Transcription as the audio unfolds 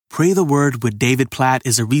Pray the Word with David Platt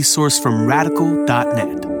is a resource from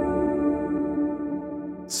radical.net.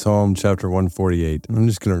 Psalm chapter 148. I'm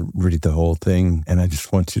just going to read the whole thing, and I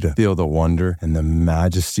just want you to feel the wonder and the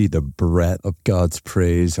majesty, the breadth of God's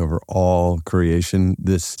praise over all creation.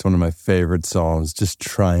 This is one of my favorite psalms, just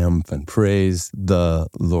triumphant. Praise the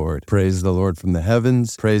Lord. Praise the Lord from the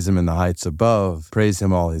heavens. Praise him in the heights above. Praise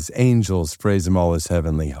him all his angels. Praise him all his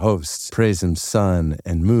heavenly hosts. Praise him sun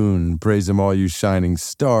and moon. Praise him all you shining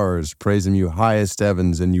stars. Praise him you highest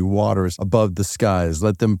heavens and you waters above the skies.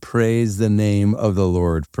 Let them praise the name of the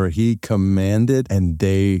Lord. For he commanded and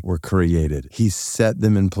they were created. He set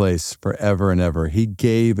them in place forever and ever. He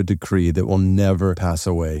gave a decree that will never pass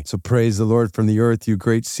away. So praise the Lord from the earth, you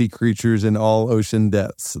great sea creatures in all ocean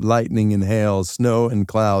depths, lightning and hail, snow and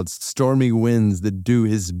clouds, stormy winds that do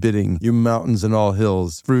his bidding, you mountains and all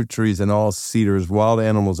hills, fruit trees and all cedars, wild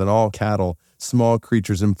animals and all cattle, small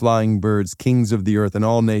creatures and flying birds, kings of the earth and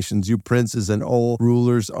all nations, you princes and all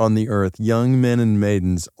rulers on the earth, young men and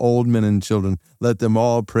maidens, old men and children, let them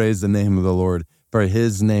all praise the name of the Lord. For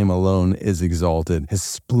his name alone is exalted. His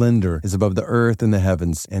splendor is above the earth and the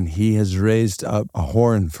heavens, and he has raised up a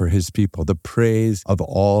horn for his people, the praise of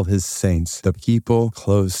all his saints, the people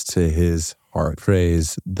close to his heart.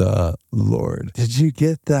 Praise the Lord. Did you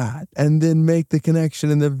get that? And then make the connection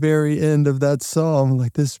in the very end of that psalm,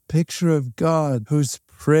 like this picture of God whose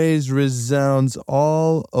praise resounds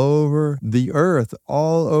all over the earth,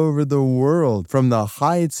 all over the world, from the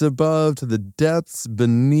heights above to the depths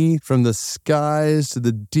beneath, from the skies to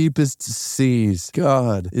the deepest seas.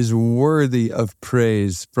 God is worthy of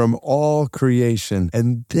praise from all creation.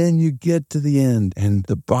 And then you get to the end, and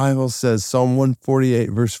the Bible says, Psalm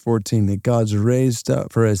 148, verse 14, that God's raised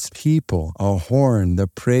up for his people a horn, the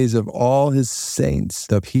praise of all his saints,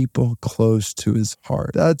 the people close to his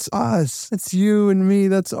heart. That's us. That's you and me.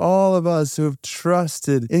 That's all of us who have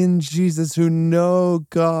trusted in Jesus, who know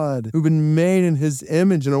God, who've been made in his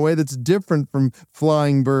image in a way that's different from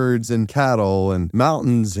flying birds and cattle and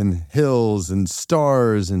mountains and hills and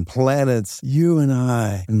stars and planets. You and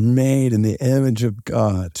I are made in the image of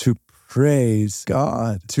God to praise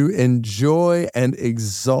God, to enjoy and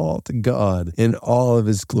exalt God in all of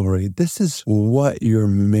his glory. This is what you're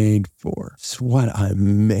made for. It's what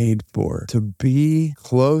I'm made for, to be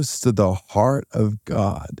close to the heart of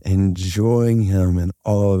God, enjoying him in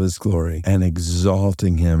all of his glory and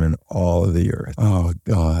exalting him in all of the earth. Oh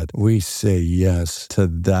God, we say yes to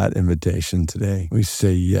that invitation today. We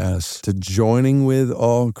say yes to joining with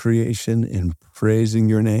all creation in praising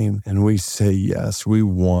your name. And we say, yes, we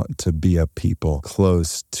want to be a people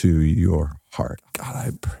close to your heart. God, I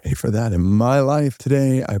pray for that in my life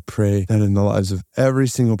today. I pray that in the lives of every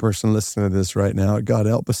single person listening to this right now, God,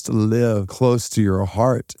 help us to live close to your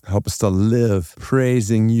heart. Help us to live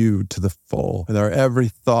praising you to the full with our every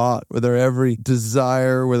thought, with our every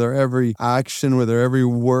desire, with our every action, with our every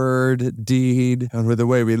word, deed, and with the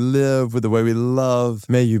way we live, with the way we love.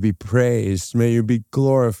 May you be praised. May you be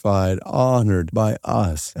glorified, honored by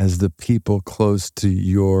us as the people close to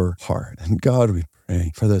your heart. And God, we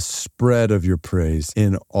pray for the spread of your praise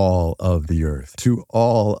in all of the earth, to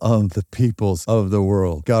all of the peoples of the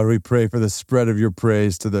world. God, we pray for the spread of your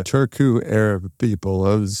praise to the Turku Arab people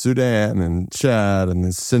of Sudan and Chad and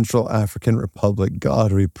the Central African Republic.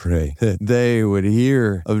 God, we pray that they would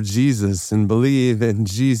hear of Jesus and believe in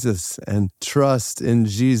Jesus and trust in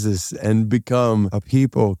Jesus and become a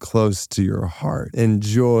people close to your heart,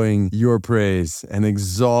 enjoying your praise and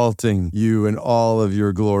exalting you in all of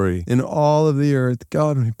your glory in all of the earth.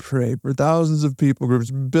 God, we pray for thousands of people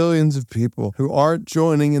groups, billions of people who aren't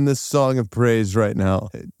joining in this song of praise right now.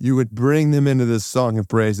 You would bring them into this song of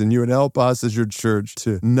praise, and you would help us as your church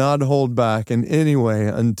to not hold back in any way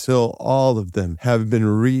until all of them have been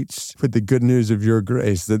reached with the good news of your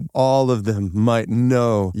grace, that all of them might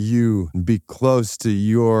know you and be close to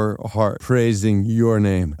your heart, praising your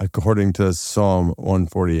name according to Psalm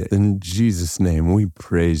 148. In Jesus' name, we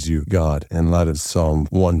praise you, God, in light of Psalm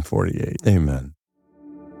 148. Amen.